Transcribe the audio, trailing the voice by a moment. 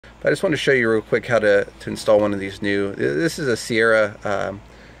But I just want to show you real quick how to install one of these new. This is a Sierra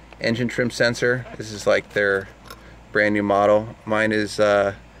engine trim sensor. This is like their brand new model. Mine is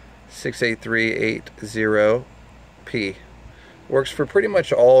 68380P. Works for pretty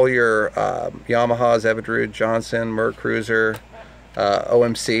much all your Yamahas, Evinrude, Johnson, Merc Cruiser,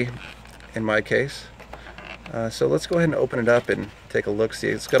 OMC in my case. So let's go ahead and open it up and take a look. See,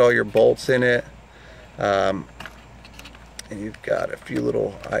 it's got all your bolts in it. And you've got a few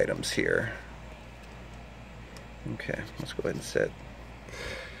little items here. Okay, let's go ahead and sit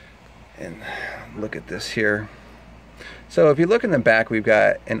and look at this here. So if you look in the back, we've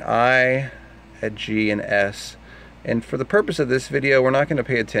got an I, a G, and S. And for the purpose of this video, we're not going to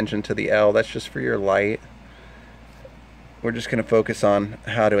pay attention to the L. That's just for your light. We're just going to focus on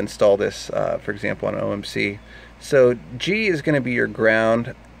how to install this, for example, on OMC. So G is going to be your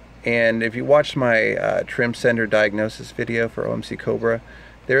ground. And if you watched my trim sender diagnosis video for OMC Cobra,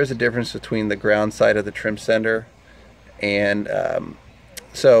 there is a difference between the ground side of the trim sender. And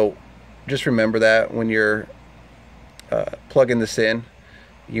so just remember that when you're plugging this in,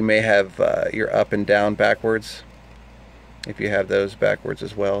 you may have your up and down backwards, if you have those backwards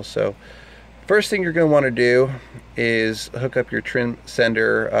as well. So first thing you're going to want to do is hook up your trim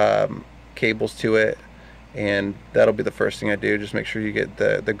sender cables to it, and that'll be the first thing I do. Just make sure you get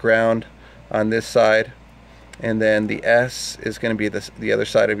the ground on this side, and then the S is going to be the other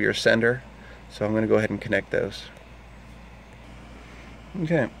side of your sender. So I'm going to go ahead and connect those.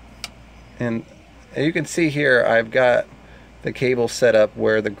 Okay, and you can see here I've got the cable set up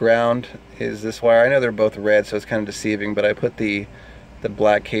where the ground is this wire. I know they're both red, so it's kind of deceiving, but I put the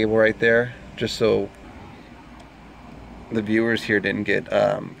black cable right there just so the viewers here didn't get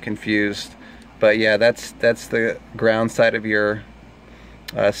confused. But yeah, that's the ground side of your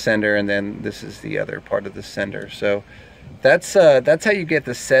sender, and then this is the other part of the sender. So that's how you get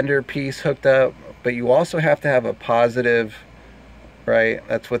the sender piece hooked up. But you also have to have a positive, right?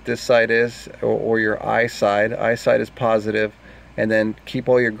 That's what this side is, or your I side. I side is positive, and then keep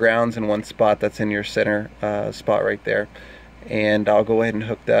all your grounds in one spot. That's in your center spot right there. And I'll go ahead and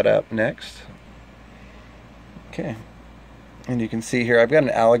hook that up next. Okay, and you can see here I've got an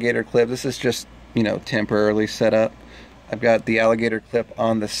alligator clip. This is just, you know, temporarily set up. I've got the alligator clip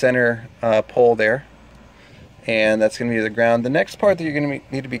on the center pole there, and that's going to be the ground. The next part that you're going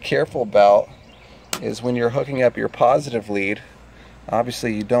to need to be careful about is when you're hooking up your positive lead.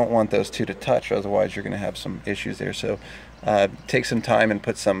 Obviously you don't want those two to touch, otherwise you're going to have some issues there. So take some time and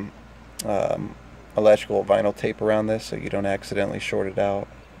put some electrical vinyl tape around this so you don't accidentally short it out.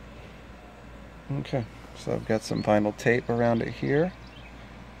 Okay, so I've got some vinyl tape around it here.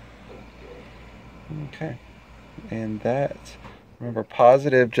 Okay, and that, remember,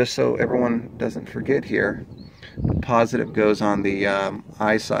 positive, just so everyone doesn't forget here, the positive goes on the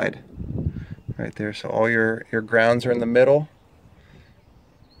I side right there. So all your grounds are in the middle.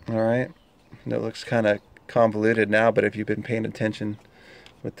 Alright, that looks kind of convoluted now, but if you've been paying attention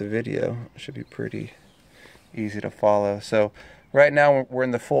with the video, it should be pretty easy to follow. So right now we're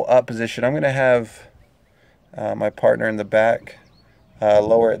in the full up position. I'm going to have my partner in the back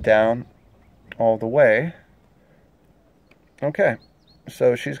lower it down all the way. Okay,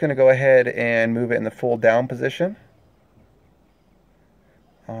 so she's going to go ahead and move it in the full down position.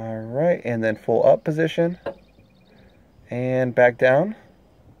 Alright, and then full up position, and back down.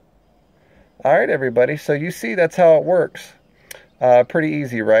 Alright everybody, so you see that's how it works. Pretty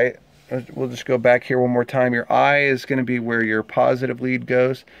easy, right? We'll just go back here one more time. Your I is going to be where your positive lead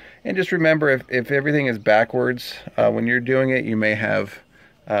goes. And just remember, if everything is backwards, when you're doing it, you may have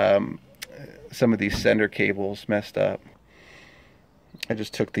some of these sender cables messed up. I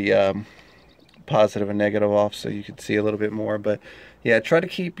just took the positive and negative off so you could see a little bit more. But yeah, try to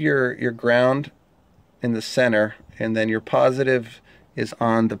keep your ground in the center, and then your positive is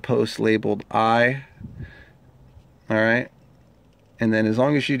on the post labeled I. Alright, and then as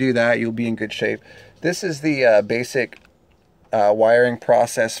long as you do that, you'll be in good shape. This is the basic wiring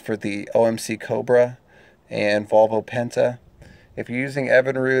process for the OMC Cobra and Volvo Penta. If you're using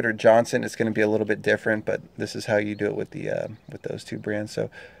Evinrude or Johnson, it's going to be a little bit different, but this is how you do it with the with those two brands. So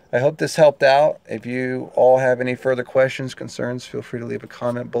I hope this helped out. If you all have any further questions, concerns, feel free to leave a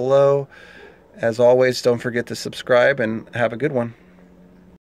comment below. As always, don't forget to subscribe, and have a good one.